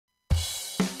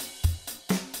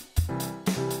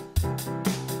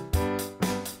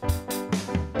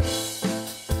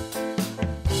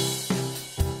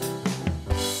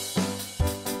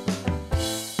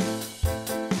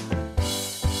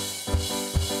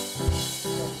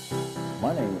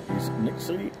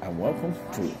BSE and welcome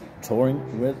to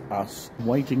Touring with Us.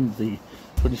 Waiting the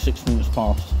 26 minutes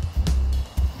past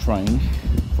train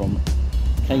from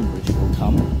Cambridge. It will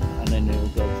come and then it will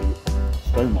go to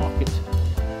Stowmarket.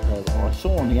 I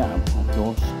saw on the app, of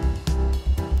course,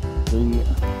 the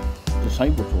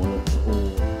disabled toilets or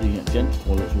the gents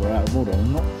toilets were out of order.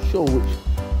 I'm not sure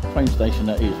which train station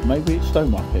that is. Maybe it's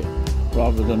Stowmarket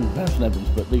rather than St Evans,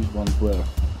 but these ones were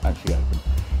actually open.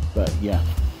 But yeah,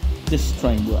 this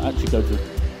train will actually go to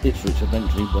Ipswich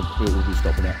eventually, but it will be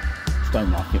stopping at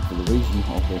Stowmarket. For the reason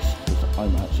of this is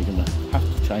I'm actually going to have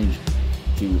to change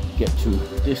to get to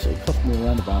this. It cost me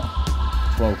around about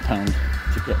 £12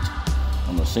 to get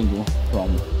on a single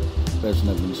from St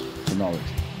Evans to Norwich,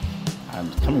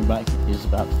 and coming back is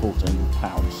about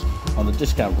 £14 on the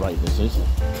discount rate. This is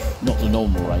not the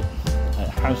normal rate. It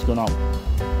has gone up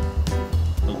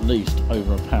at least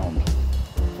over £1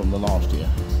 from the last year,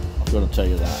 I've got to tell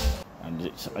you that. And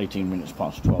it's 18 minutes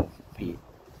past 12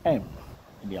 PM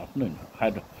in the afternoon. I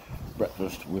had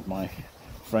breakfast with my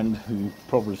friend who you've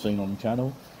probably seen on the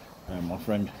channel, my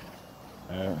friend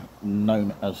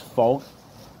known as Frog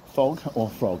or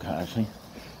Frog actually.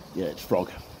 Yeah, it's Frog,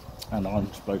 and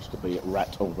I'm supposed to be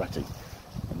Rat or Ratty,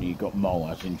 and you got Mole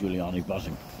as in Giuliani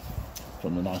buzzing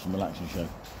from the Nice and Relaxing show.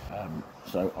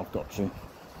 So I've got to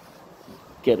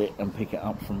get it and pick it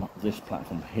up from this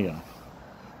platform here.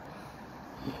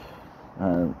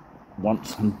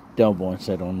 Once Del Boy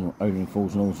said on Odin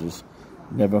Fools and Horses,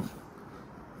 never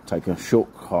take a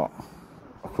shortcut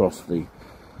across the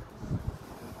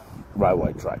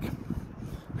railway track.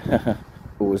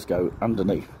 Always go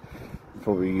underneath.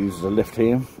 Probably use the lift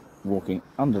here, walking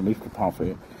underneath the path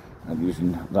here and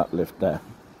using that lift there.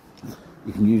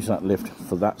 You can use that lift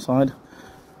for that side,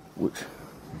 which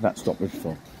that stop is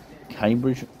for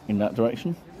Cambridge in that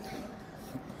direction.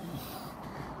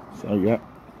 So yeah,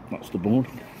 that's the board.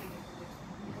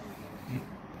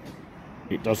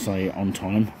 It does say on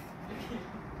time,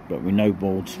 but we know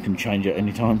boards can change at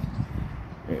any time.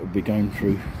 It will be going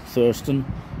through Thurston,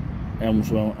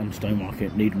 Elmswell and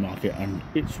Stowmarket, Needmarket and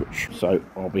Ipswich. So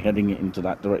I'll be heading it into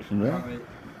that direction there.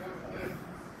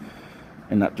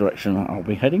 In that direction I'll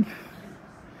be heading.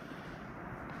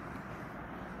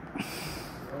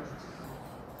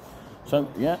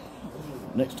 So yeah,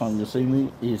 next time you'll see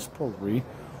me is probably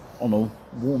on a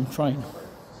warm train,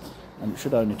 and it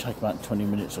should only take about 20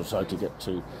 minutes or so to get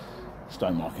to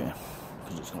Stowmarket,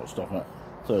 because it's got to stop at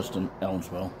Thurston,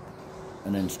 Elmswell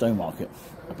and then Stowmarket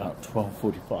about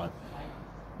 12:45,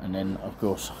 and then of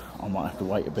course I might have to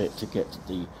wait a bit to get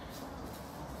the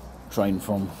train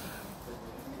from,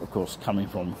 of course, coming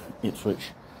from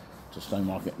Ipswich to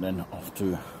Stowmarket, and then off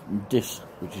to Dis,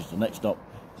 which is the next stop,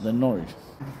 then Norwich.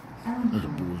 There's a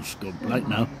bull Scott Blake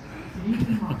now.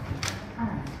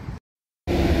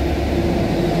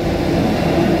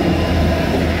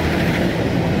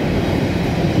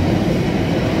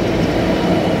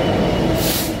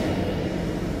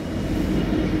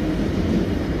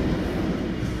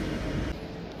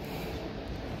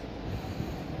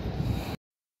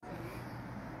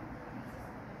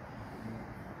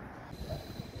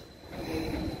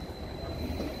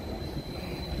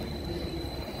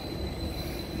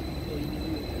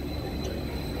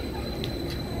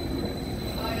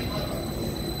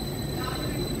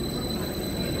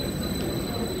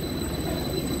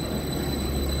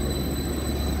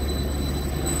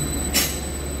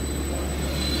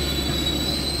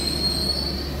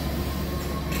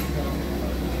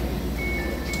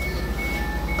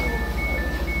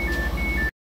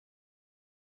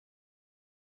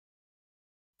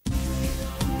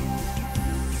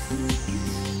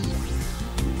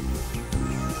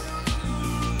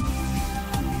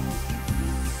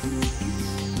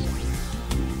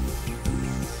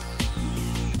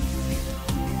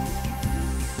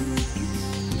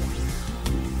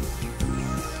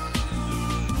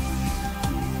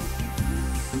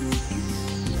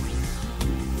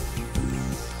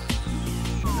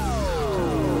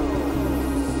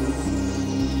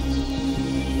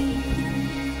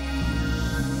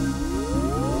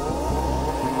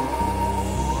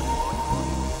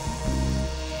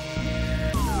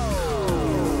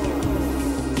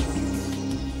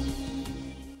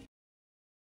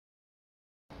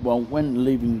 Well, when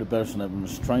leaving the St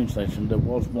Evans train station, there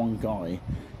was one guy,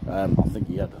 I think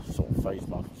he had a sort of face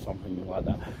mask or something like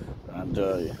that,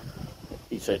 and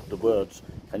he said the words,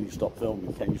 "Can you stop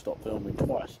filming? Can you stop filming?"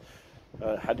 twice.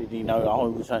 How did he know I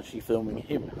was actually filming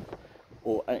him,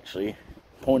 or actually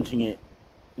pointing it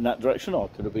in that direction? I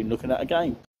could have been looking at a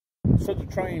game. So the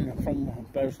train from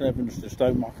St Evans to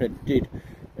Stowmarket did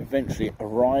eventually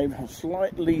arrive,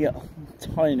 slightly,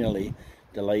 tinily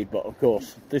delayed, but of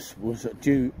course this was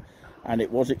due, and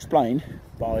it was explained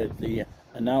by the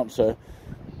announcer,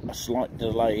 a slight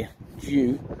delay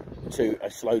due to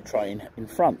a slow train in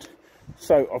front.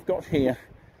 So I've got here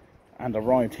and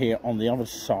arrived here on the other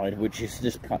side, which is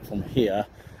this platform here.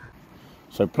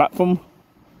 So platform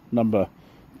number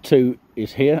 2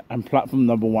 is here and platform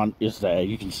number 1 is there.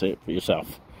 You can see it for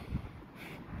yourself.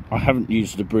 I haven't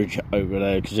used the bridge over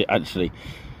there because it actually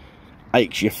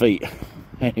aches your feet.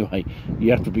 Anyway, you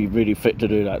have to be really fit to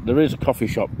do that. There is a coffee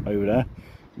shop over there,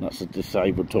 and that's the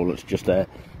disabled toilets just there.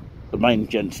 The main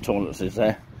gents toilets is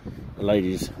there. The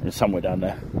ladies is somewhere down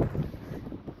there.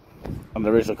 And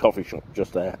there is a coffee shop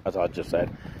just there, as I just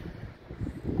said.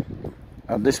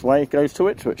 And this way it goes to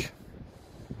Ipswich.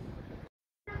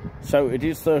 So it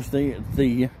is Thursday,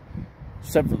 the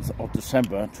 7th of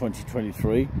December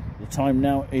 2023. The time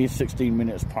now is 16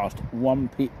 minutes past 1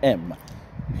 PM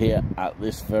here at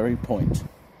this very point.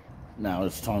 Now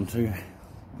it's time to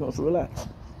relax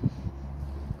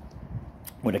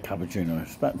with a cappuccino.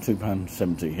 It's about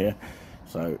 £2.70 here,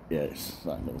 so yeah, it's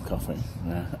that little coffee.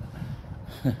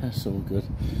 It's all good.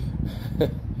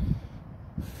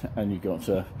 And you got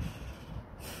a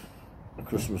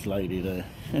Christmas lady there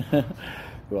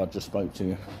who I just spoke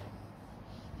to.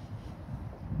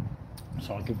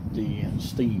 So I give the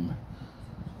Steam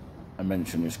a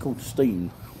mention. It's called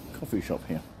Steam Coffee Shop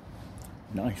here.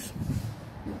 Nice.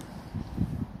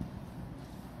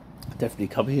 Definitely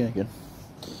come here again.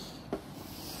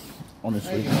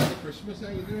 Honestly. Hey, Merry Christmas, how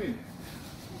you doing?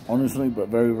 Honestly, but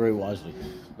very, very wisely.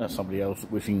 That's somebody else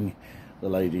wishing the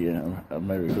lady a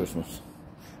Merry Christmas.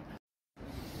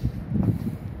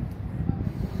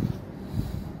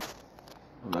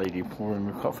 Lady pouring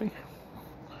the coffee.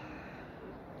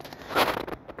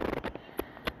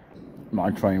 My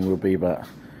train will be about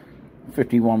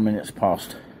 51 minutes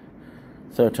past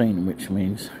 13, which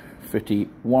means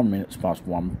 51 minutes past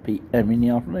 1 PM in the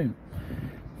afternoon.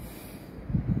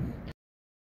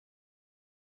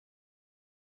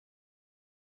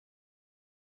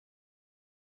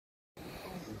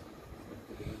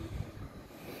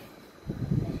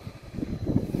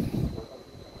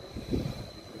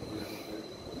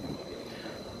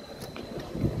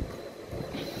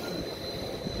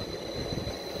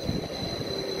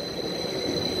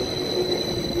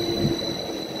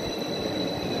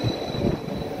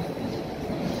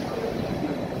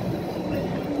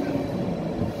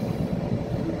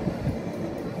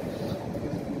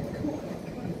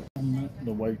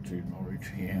 The way to Norwich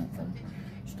here from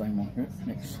Staymarket.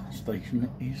 Next station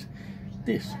is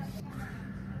this.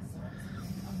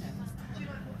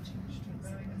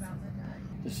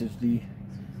 This is the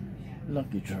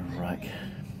luggage rack.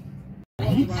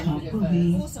 The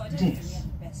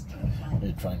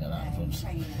train at Athens.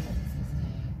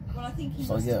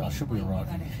 So yeah, I should be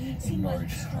arriving in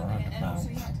Norwich around about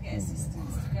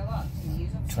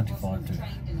 25 to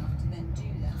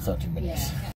 30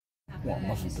 minutes. What I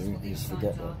mustn't do is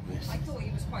forget that this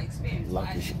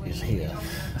luggage is here,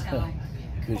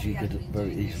 because you could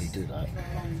very easily do that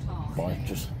by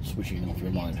just switching off your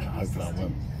mind. Hopefully I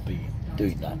won't be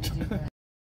doing that.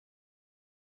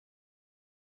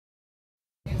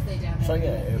 So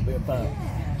yeah, it'll be about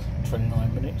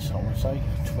 29 minutes, I would say.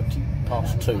 20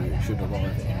 past 2 it should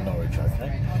arrive in Norwich,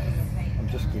 okay? I'm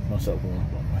just giving myself a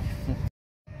one way.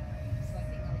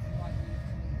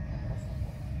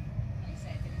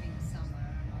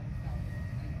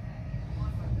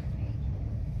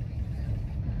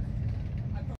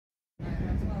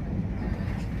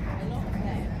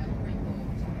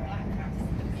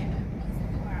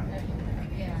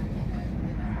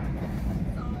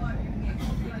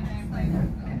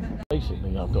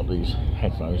 Basically, I've got these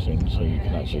headphones in so you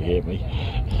can actually hear me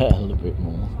a little bit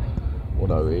more,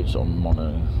 although it's on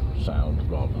mono sound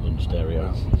rather than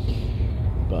stereo.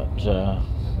 But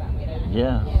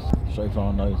yeah, so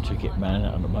far no ticket man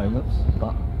at the moment,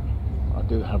 but I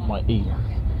do have my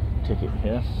e-ticket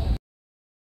here.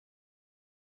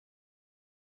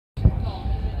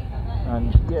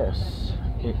 And yes,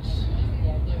 it's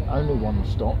only one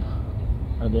stop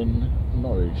and then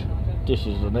Norwich. This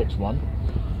is the next one.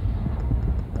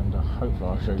 Hopefully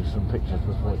I'll show you some pictures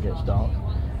before it gets dark.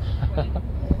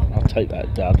 I'll take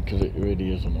that down because it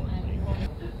really is annoying me.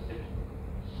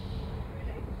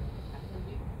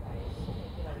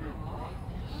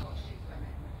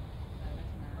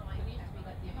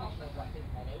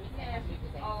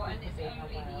 Oh, and it's only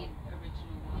the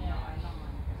original one that I like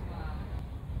as well.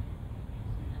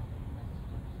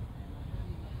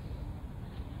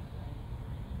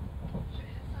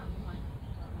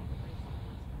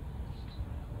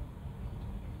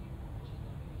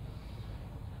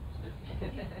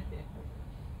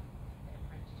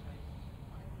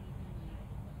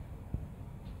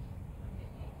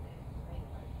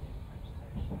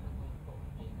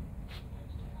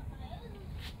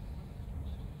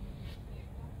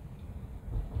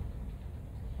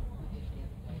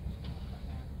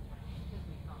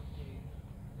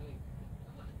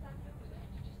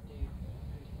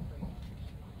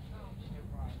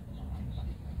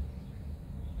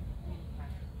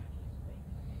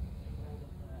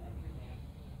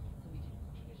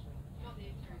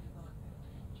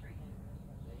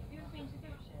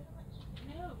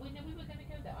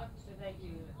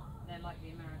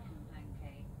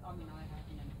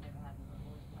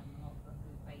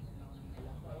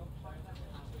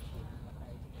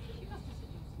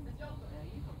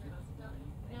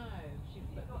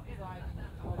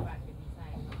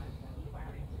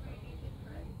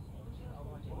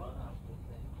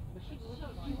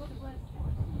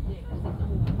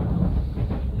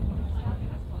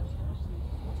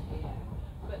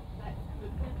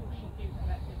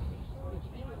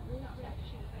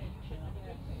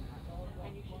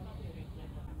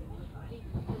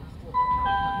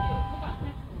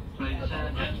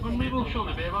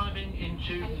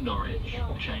 Norwich.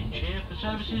 Change here for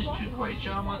services to Great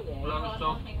Yarmouth,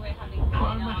 Lowestoft,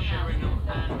 Cromer, Sheringham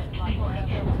and Cambridge.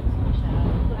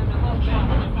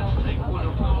 Take all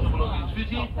your personal belongings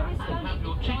with you and have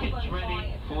your tickets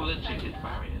ready for the ticket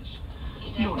barriers.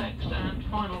 Your next and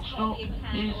final stop is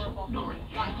Norwich.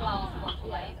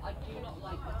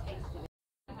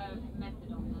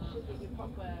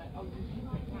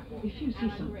 If you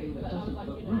see something that doesn't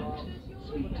look right,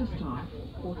 speak to staff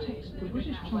or text the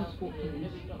British Transport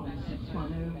Police on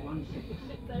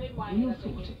 61016. We'll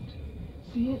sort it.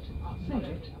 See it, say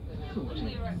it, sort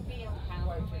it.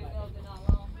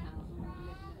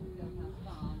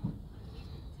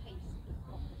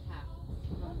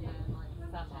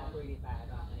 Really bad,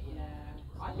 aren't they?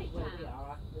 Yeah. I think where we are, I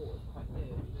thought was quite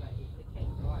good, but it's the case,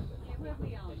 right? But where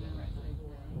we are now,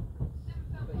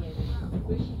 but yeah,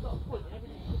 but she's got a point, and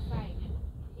everything she's saying,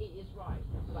 it is right.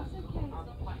 But it's okay. I'm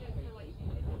quite happy.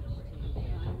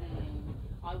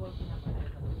 I wasn't having a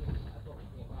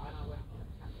but I won't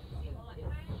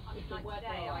if the weather I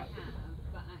have,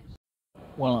 but actually.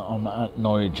 Well, I'm at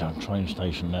Norwich train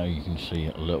station now. You can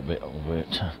see a little bit of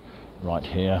it right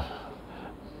here.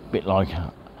 Bit like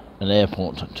an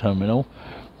airport terminal,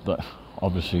 but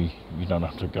obviously you don't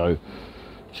have to go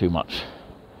too much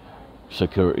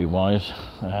security wise.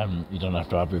 You don't have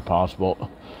to have your passport,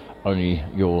 only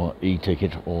your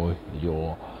e-ticket or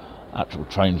your actual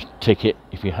train ticket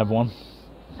if you have one,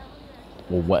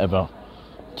 or whatever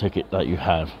ticket that you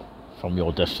have from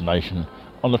your destination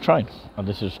on the train. And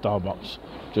this is Starbucks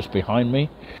just behind me,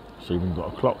 so you've even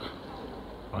got a clock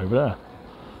over there.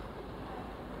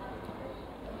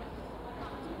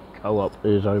 Co-op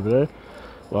is over there,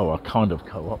 well, a kind of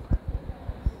co-op.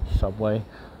 Subway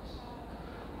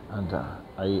and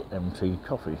AMT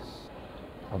Coffee.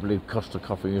 I believe Costa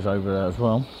Coffee is over there as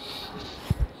well.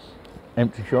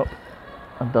 Empty shop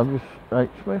and W.H.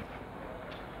 Smith,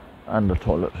 and the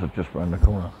toilets are just round the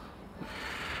corner.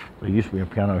 There used to be a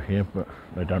piano here, but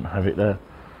they don't have it there.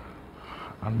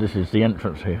 And this is the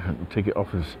entrance here. The ticket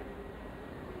office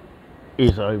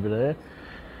is over there.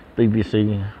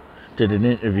 BBC did an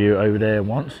interview over there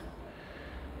once.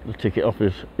 The ticket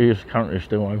office is currently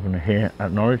still open here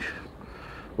at Norwich.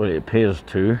 Well, it appears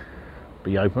to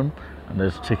be open, and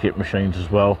there's ticket machines as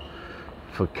well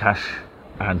for cash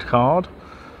and card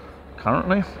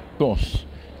currently. Of course,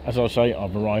 as I say,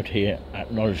 I've arrived here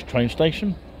at Norwich train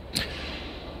station,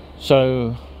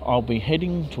 so I'll be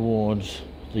heading towards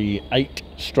the 8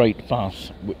 straight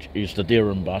bus, which is the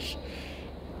Dereham bus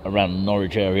around the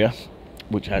Norwich area,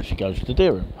 which actually goes to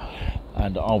Dereham,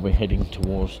 and I'll be heading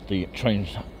towards the train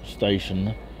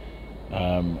station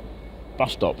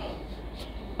bus stop,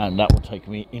 and that will take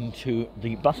me into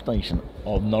the bus station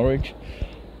of Norwich,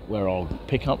 where I'll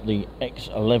pick up the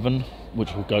X11,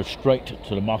 which will go straight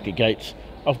to the market gates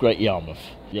of Great Yarmouth.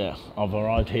 Yeah, I've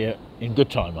arrived here in good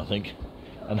time, I think,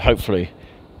 and hopefully,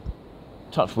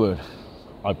 touch wood,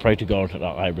 I pray to God that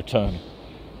I return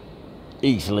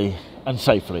easily and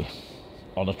safely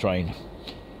on a train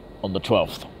on the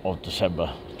 12th of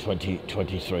December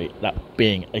 2023, that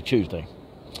being a Tuesday.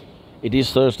 It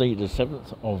is Thursday the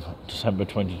 7th of December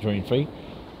 2023.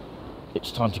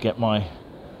 It's time to get my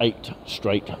 8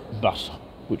 straight bus,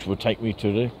 which will take me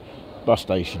to the bus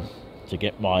station to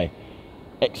get my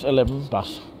X11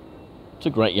 bus to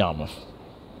Great Yarmouth.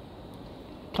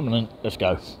 Come on in, let's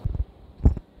go.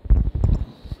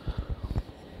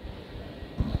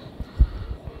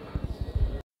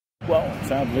 Well,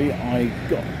 sadly, I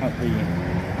got at the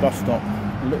bus stop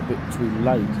a little bit too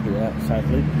late here,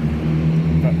 sadly.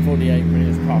 About 48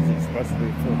 minutes past, it's supposed to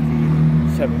be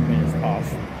 47 minutes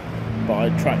past, but I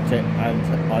tracked it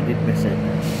and I did miss it.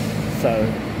 So,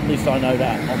 at least I know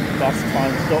that on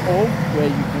bustimes.org, where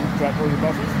you can track all your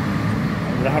buses.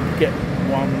 I'm going to have to get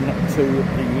one to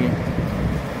the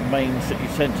main city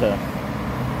centre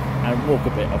and walk a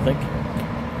bit, I think.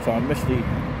 So I missed the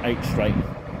 8 straight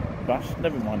bus.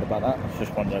 Never mind about that, it's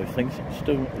just one of those things. It's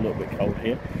still a little bit cold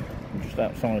here. I'm just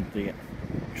outside the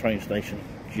train station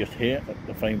just here at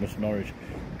the famous Norwich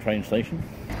train station.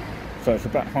 So it's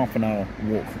about half an hour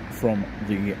walk from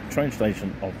the train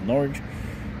station of Norwich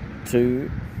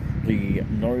to the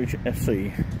Norwich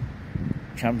FC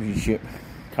Championship,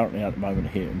 currently at the moment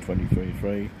here in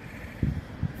 2023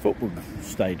 football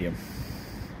stadium,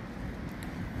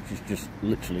 which is just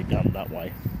literally down that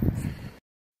way.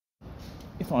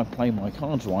 If I play my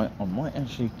cards right, I might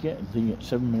actually get the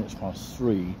 7 minutes past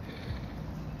 3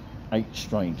 8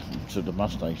 straight to the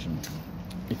bus station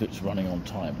if it's running on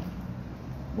time.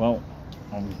 Well,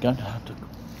 I'm going to have to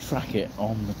track it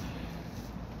on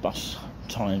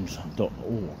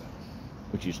bustimes.org,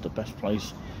 which is the best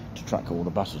place to track all the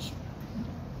buses.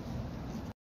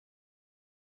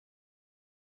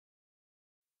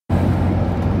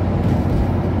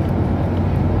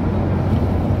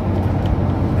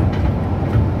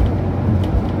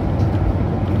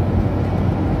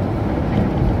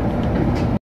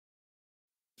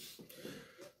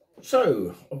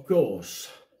 So, of course,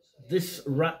 this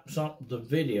wraps up the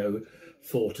video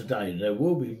for today. There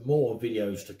will be more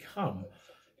videos to come.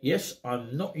 Yes,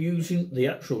 I'm not using the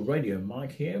actual radio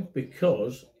mic here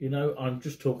because, you know, I'm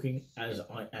just talking as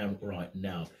I am right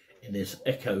now in this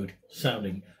echoed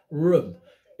sounding room.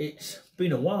 It's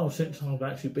been a while since I've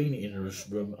actually been in this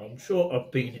room. I'm sure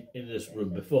I've been in this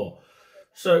room before.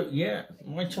 So, yeah,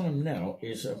 my time now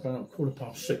is about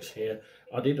 6:15 here.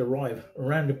 I did arrive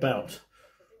around about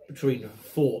between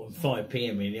 4 and 5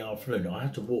 p.m. in the afternoon. I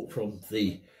had to walk from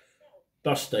the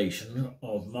bus station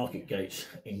of Market Gates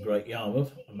in Great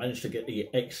Yarmouth. I managed to get the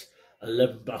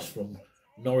X11 bus from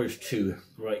Norwich to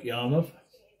Great Yarmouth.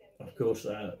 Of course,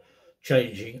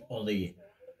 changing on the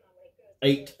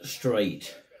 8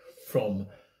 straight from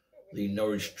the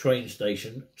Norwich train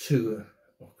station to,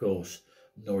 of course,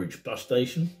 Norwich bus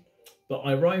station. But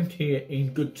I arrived here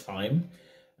in good time,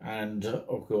 and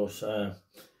of course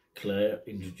Claire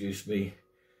introduced me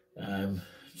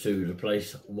to the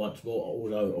place once more,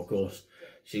 although of course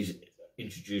she's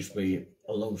introduced me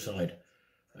alongside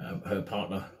her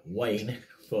partner Wayne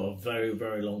for a very,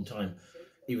 very long time,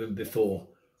 even before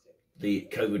the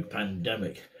COVID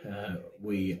pandemic.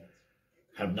 We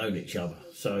have known each other.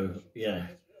 So yeah,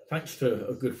 thanks to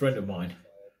a good friend of mine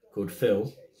called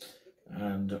Phil,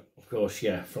 and of course,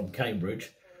 yeah, from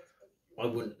Cambridge. I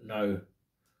wouldn't know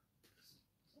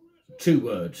 2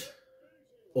 words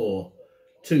or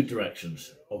 2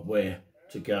 directions of where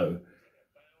to go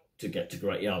to get to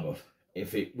Great Yarmouth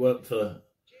if it weren't for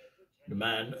the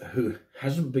man who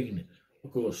hasn't been,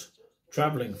 of course,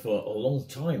 travelling for a long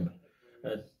time,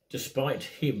 despite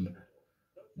him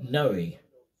knowing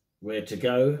where to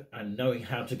go and knowing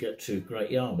how to get to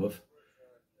Great Yarmouth.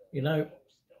 You know,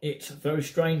 it's very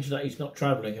strange that he's not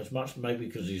travelling as much, maybe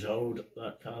because he's old,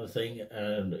 that kind of thing,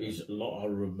 and he's a lot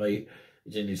older than me.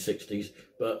 He's in his 60s,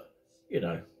 but, you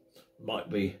know, might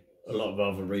be a lot of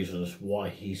other reasons why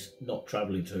he's not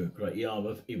travelling to Great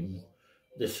Yarmouth, even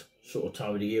this sort of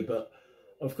time of the year. But,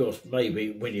 of course,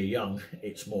 maybe when you're young,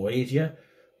 it's more easier.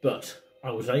 But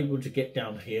I was able to get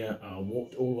down here. I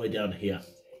walked all the way down here,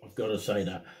 I've got to say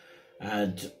that.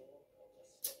 And,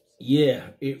 yeah,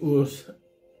 it was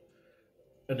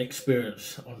an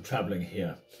experience on travelling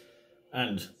here.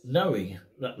 And knowing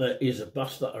that there is a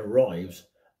bus that arrives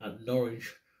at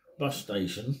Norwich bus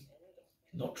station,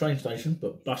 not train station,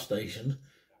 but bus station,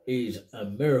 is a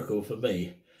miracle for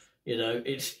me. You know,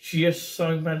 it's just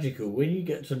so magical. When you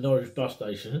get to Norwich bus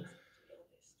station,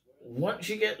 once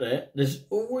you get there, there's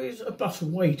always a bus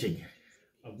waiting.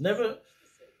 I've never,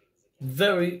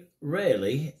 very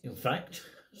rarely, in fact,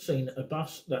 seen a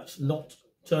bus that's not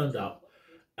turned up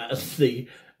at the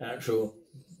actual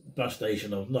bus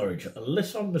station of Norwich,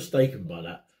 unless I'm mistaken by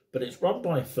that. But it's run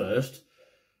by First.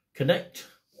 Connect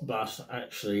bus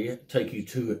actually take you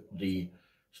to the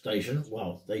station.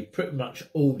 Well, they pretty much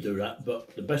all do that,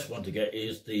 but the best one to get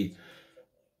is the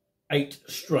 8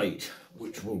 straight,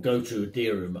 which will go to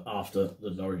Dereham after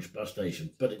the Norwich bus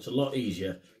station. But it's a lot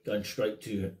easier going straight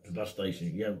to the bus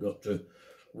station. You haven't got to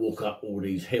walk up all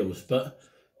these hills. But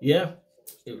yeah,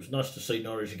 it was nice to see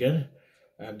Norwich again.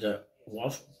 And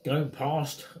whilst going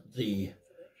past the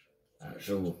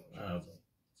actual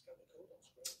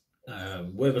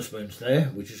Wetherspoons there,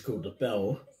 which is called the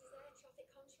Bell,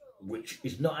 which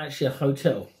is not actually a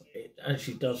hotel. It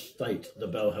actually does state the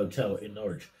Bell Hotel in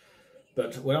Norwich.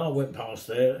 But when I went past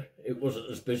there, it wasn't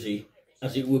as busy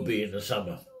as it would be in the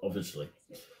summer, obviously,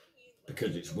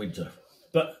 because it's winter.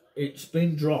 But it's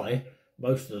been dry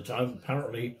most of the time.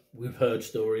 Apparently, we've heard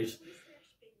stories,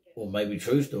 or maybe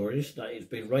true stories, that it's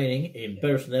been raining in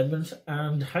Bury St Edmunds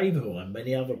and Haverhill, and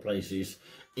many other places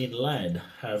inland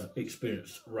have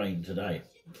experienced rain today.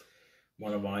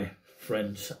 One of my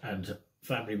friends and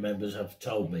family members have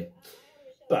told me.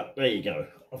 But there you go.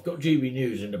 I've got GB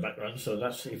News in the background, so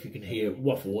that's if you can hear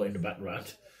waffle in the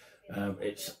background.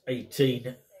 It's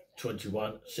 18:21,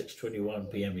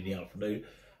 6:21 p.m. in the afternoon,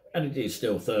 and it is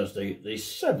still Thursday, the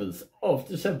 7th of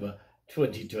December,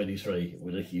 2023,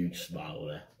 with a huge smile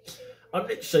there. I'm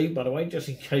Nick C, by the way, just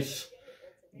in case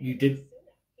you didn't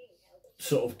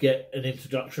sort of get an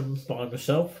introduction by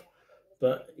myself.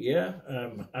 But yeah,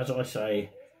 as I say,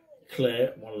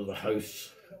 Claire, one of the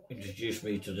hosts, introduced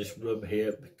me to this room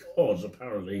here because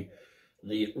apparently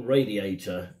the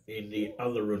radiator in the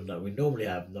other room that we normally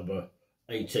have, number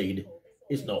 18,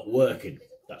 is not working.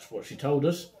 That's what she told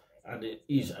us, and it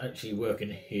is actually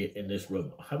working here in this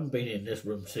room. I haven't been in this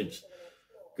room since,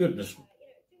 goodness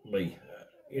me,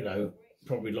 you know,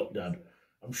 probably lockdown.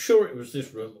 I'm sure it was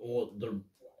this room or the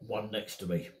one next to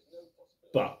me,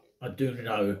 but I do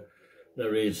know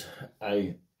there is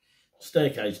a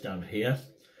staircase down here,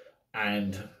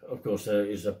 and of course there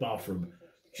is a bathroom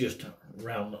just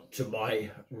round to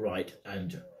my right,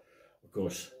 and of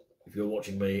course if you're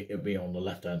watching me it'll be on the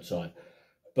left hand side.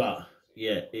 But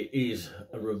yeah, it is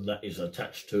a room that is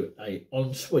attached to a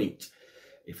ensuite,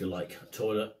 if you like,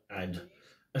 toilet and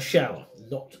a shower,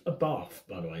 not a bath,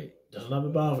 by the way. It doesn't have a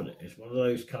bath in it. It's one of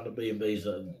those kind of B&Bs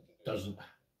that doesn't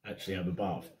actually have a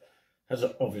bath. Has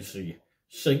a, obviously,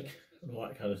 sink and all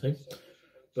that kind of thing.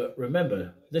 But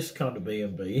remember, this kind of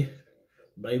B&B,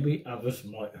 maybe others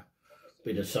might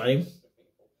be the same.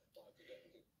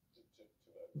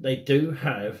 They do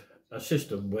have a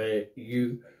system where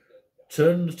you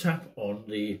turn the tap on,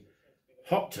 the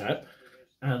hot tap,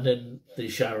 and then the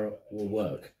shower will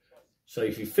work. So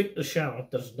if you think the shower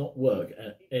does not work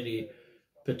at any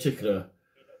particular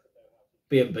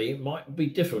B&B, it might be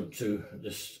different to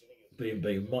this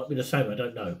B&B, might be the same, I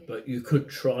don't know. But you could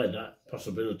try that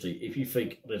possibility if you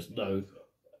think there's no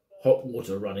hot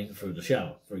water running through the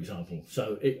shower, for example.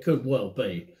 So it could well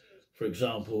be, for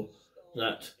example,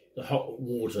 that the hot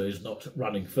water is not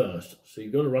running first. So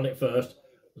you've got to run it first,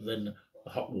 and then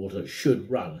the hot water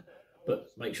should run.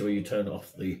 But make sure you turn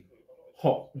off the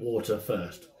hot water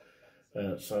first,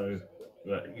 so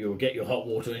that you'll get your hot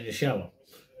water in your shower.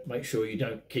 Make sure you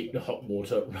don't keep the hot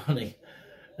water running,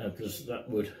 because that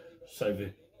would save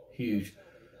a huge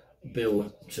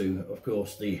bill to, of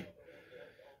course, the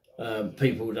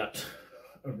people that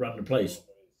run the place.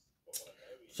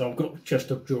 So I've got a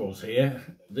chest of drawers here.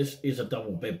 This is a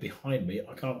double bed behind me.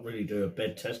 I can't really do a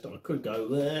bed test. I could go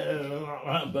there,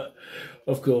 but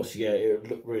of course, yeah, it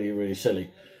would look really, really silly.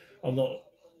 I'm not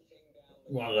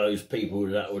one of those people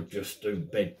that would just do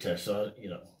bed tests.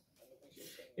 You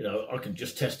know, I can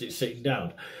just test it sitting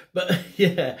down. But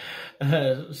yeah,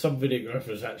 some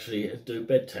videographers actually do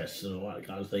bed tests and all that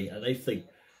kind of thing, and they think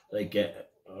they get,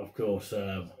 of course,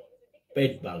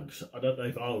 bed bugs. I don't know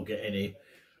if I'll get any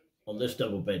on this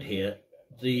double bed here.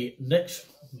 The next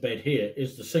bed here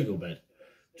is the single bed,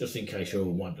 just in case you're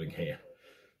wondering here.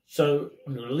 So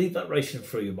I'm going to leave that racing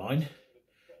through your mind,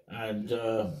 and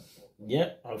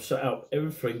yeah, I've set out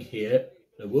everything here.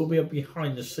 There will be a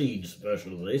behind the scenes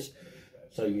version of this,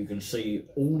 so you can see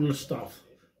all the stuff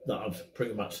that I've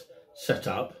pretty much set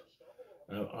up.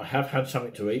 I have had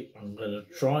something to eat. I'm going to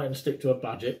try and stick to a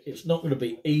budget. It's not going to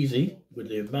be easy with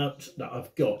the amount that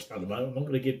I've got at the moment. I'm not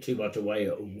going to give too much away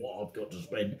of what I've got to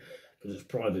spend, because it's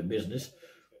private business.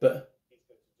 But,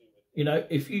 you know,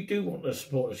 if you do want to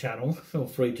support the channel, feel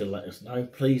free to let us know.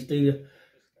 Please do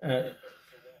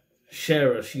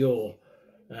share us your,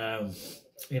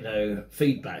 you know,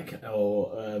 feedback,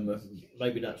 or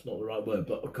maybe that's not the right word,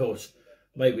 but of course,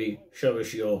 maybe show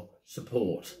us your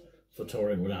support for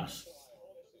touring with us.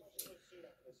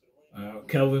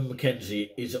 Kelvin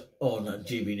Mackenzie is on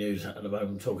GB News at the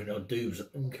moment, talking on Doobs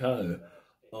and Co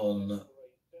on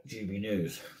GB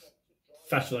News.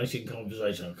 Fascinating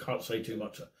conversation. I can't say too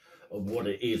much of what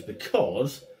it is,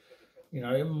 because, you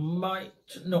know, it might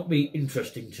not be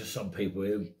interesting to some people.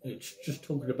 It's just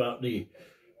talking about the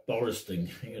Boris thing,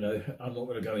 you know. I'm not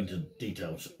going to go into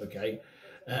details, okay?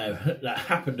 That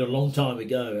happened a long time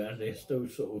ago, and they're still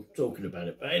sort of talking about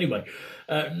it. But anyway,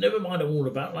 never mind all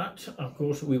about that. Of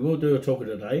course, we will do a talk of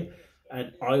the day,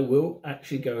 and I will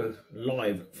actually go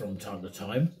live from time to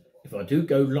time. If I do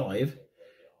go live,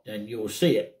 then you'll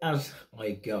see it as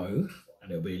I go,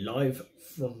 and it'll be live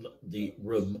from the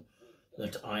room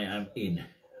that I am in.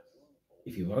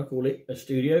 If you want to call it a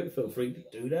studio, feel free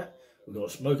to do that. We've got a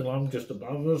smoke alarm just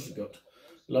above us. We've got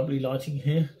lovely lighting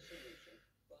here.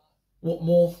 What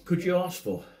more could you ask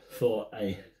for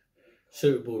a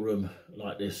suitable room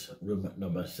like this, room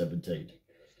number 17?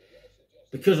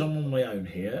 Because I'm on my own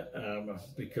here,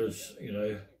 because, you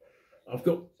know, I've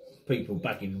got people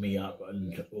backing me up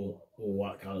and all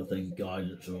that kind of thing,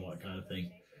 guidance and all that kind of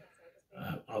thing,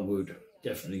 I would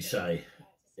definitely say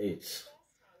it's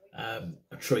a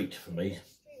treat for me,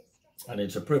 and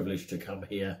it's a privilege to come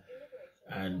here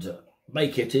and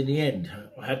make it in the end.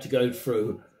 I had to go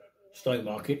through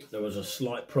Stowmarket. There was a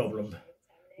slight problem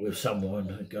with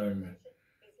someone going,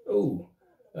 oh,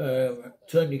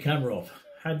 turn your camera off.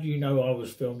 How do you know I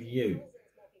was filming you?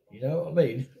 You know what I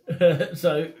mean?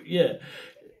 So, yeah,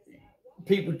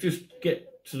 people just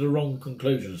get to the wrong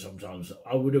conclusion sometimes.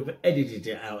 I would have edited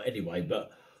it out anyway,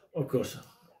 but of course,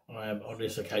 on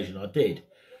this occasion I did.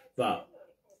 But,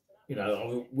 you know,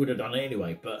 I would have done it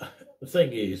anyway. But the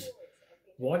thing is,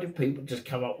 why do people just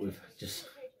come up with just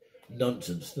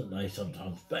nonsense, don't they,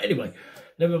 sometimes? But anyway,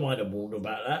 never mind all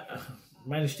about that.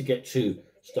 Managed to get to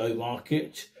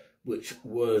Stowmarket, which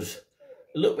was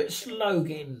a little bit slow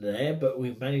getting there, but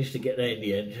we managed to get there in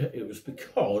the end. It was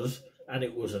because, and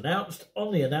it was announced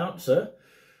on the announcer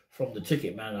from the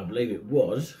ticket man, I believe it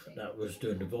was, that was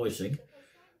doing the voicing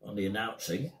on the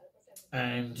announcing.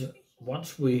 And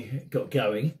once we got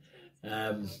going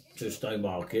to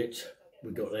Stowmarket,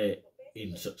 we got there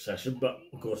in succession. But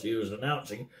of course, he was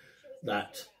announcing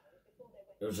that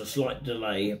there was a slight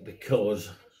delay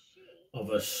because of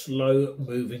a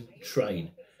slow-moving train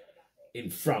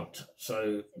in front.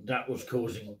 So that was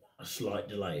causing a slight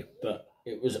delay, but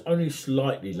it was only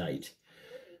slightly late.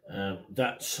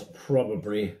 That's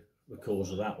probably the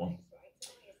cause of that one.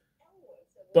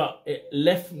 But it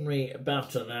left me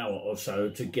about an hour or so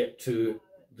to get to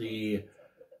the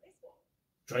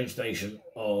train station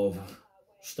of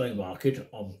Stowmarket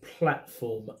on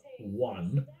platform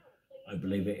 1, I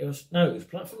believe it was. No, it was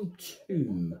platform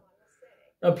 2.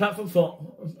 No, platform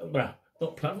 4. Well,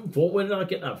 not platform 4. Where did I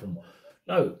get that from?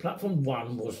 No, platform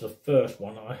 1 was the first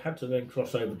one. I had to then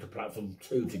cross over to platform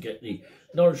 2 to get the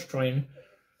Norwich train,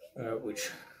 which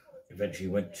eventually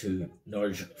went to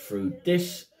Norwich through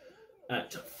this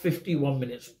at 51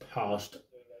 minutes past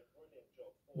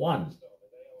 1,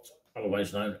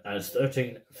 otherwise known as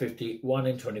 13:51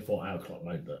 in 24-hour clock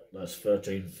mode. That's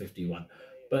 13:51.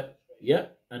 But yeah,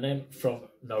 and then from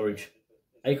Norwich,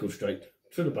 Acle Street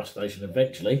to the bus station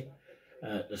eventually,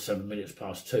 the 7 minutes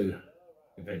past 2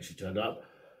 eventually turned up,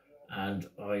 and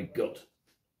I got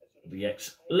the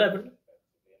X11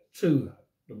 to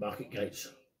the market gates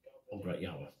of Great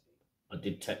Yarmouth. I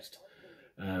did text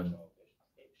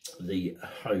the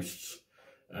hosts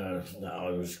that I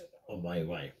was on my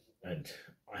way, and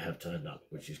I have turned up,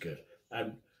 which is good.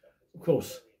 And of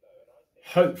course,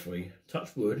 hopefully,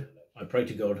 touch wood, I pray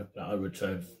to God that I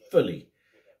return fully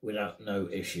without no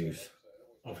issues.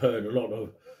 I've heard a lot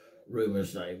of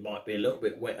rumours that it might be a little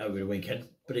bit wet over the weekend,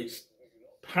 but it's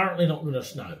apparently not going to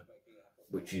snow,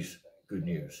 which is good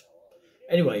news.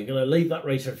 Anyway, you're going to leave that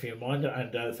rating for your mind,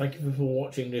 and thank you for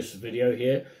watching this video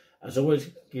here. As always,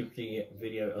 give the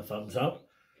video a thumbs up,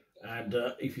 and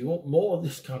if you want more of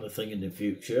this kind of thing in the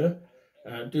future,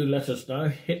 do let us know.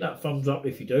 Hit that thumbs up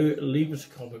if you do. Leave us a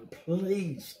comment,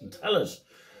 please, and tell us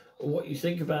what you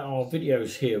think about our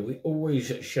videos here. We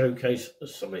always showcase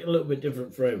something a little bit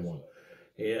different for everyone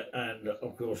here, and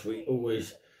of course we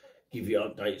always give you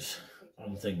updates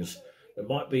on things. There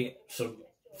might be some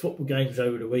football games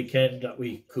over the weekend that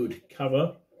we could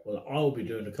cover. Well, I'll be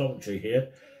doing the commentary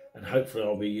here, and hopefully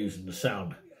I'll be using the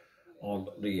sound on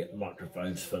the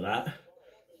microphones for that.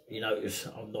 You notice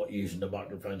I'm not using the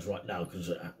microphones right now because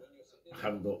I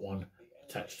haven't got one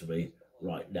attached to me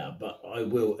right now, but I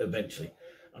will eventually.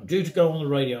 I'm due to go on the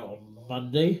radio on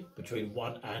Monday between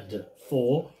 1 and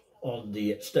 4 on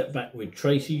the Step Back with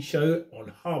Tracy show on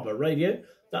Harbour Radio.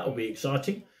 That will be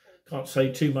exciting. Can't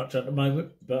say too much at the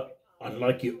moment, but I'd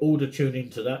like you all to tune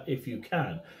into that if you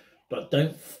can. But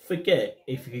don't forget,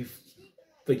 if you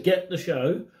forget the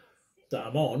show that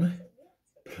I'm on,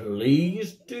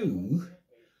 please do,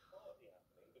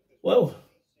 well,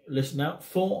 listen out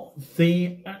for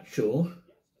the actual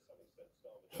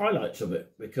highlights of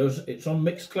it, because it's on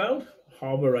Mixcloud,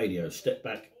 Harbour Radio, Step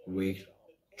Back with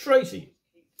Tracy.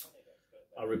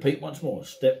 I'll repeat once more,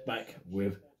 Step Back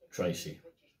with Tracy.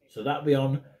 So that'll be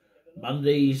on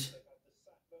Mondays.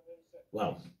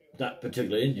 Well, that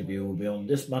particular interview will be on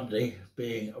this Monday,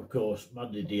 being, of course,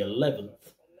 Monday the 11th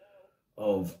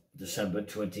of December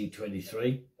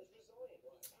 2023,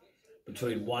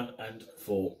 between 1 and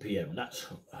 4 p.m. That's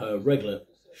her regular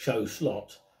show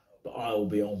slot, but I'll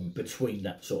be on between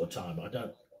that sort of time. I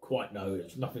don't quite know.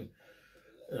 It's nothing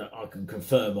I can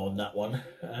confirm on that one.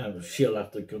 She'll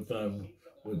have to confirm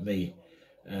with me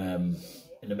in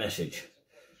a message,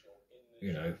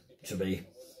 you know, to me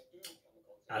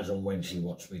as and when she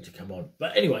wants me to come on.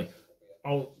 But anyway,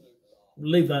 I'll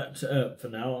leave that for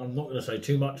now. I'm not going to say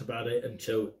too much about it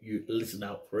until you listen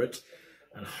out for it,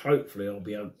 and hopefully I'll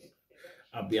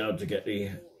be able to get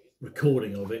the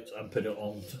recording of it and put it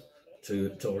on to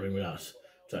Touring With Us,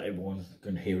 so everyone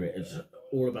can hear it. It's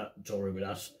all about Touring With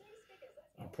Us.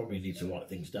 I probably need to write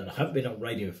things down. I haven't been on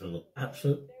radio for the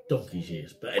absolute donkey's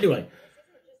years. But anyway,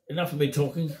 enough of me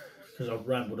talking, because I've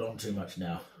rambled on too much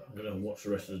now. I'm going to watch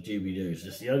the rest of the GB-Doos.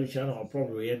 It's the only channel I'll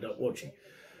probably end up watching.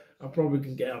 I probably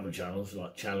can get other channels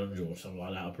like Challenge or something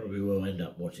like that. I probably will end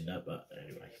up watching that, but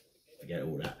anyway, forget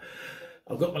all that.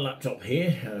 I've got my laptop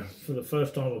here. For the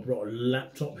first time I brought a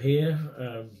laptop here,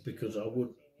 because I would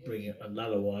bring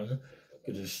another one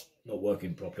because it's not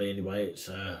working properly anyway. It's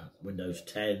Windows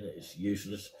 10. It's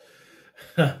useless.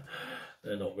 They're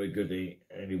not very good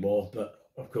anymore, but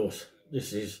of course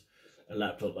this is a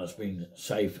laptop that's been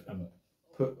saved and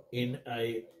put in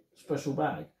a special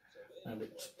bag, and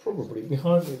it's probably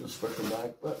behind me, the special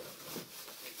bag, but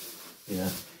yeah,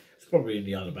 it's probably in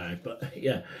the other bag, but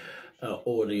yeah,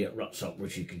 or the rucksack,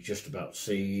 which you can just about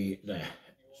see there.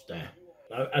 It's there.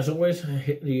 As always,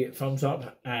 hit the thumbs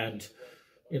up and,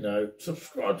 you know,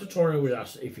 subscribe to Touring With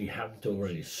Us if you haven't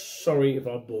already. Sorry if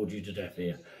I bored you to death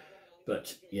here,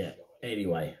 but yeah,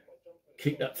 anyway,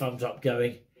 keep that thumbs up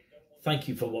going. Thank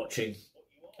you for watching,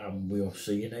 and we'll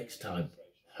see you next time.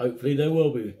 Hopefully there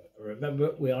will be.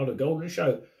 Remember, we are the golden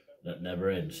show that never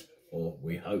ends, or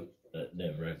we hope that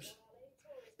never ends.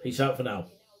 Peace out for now.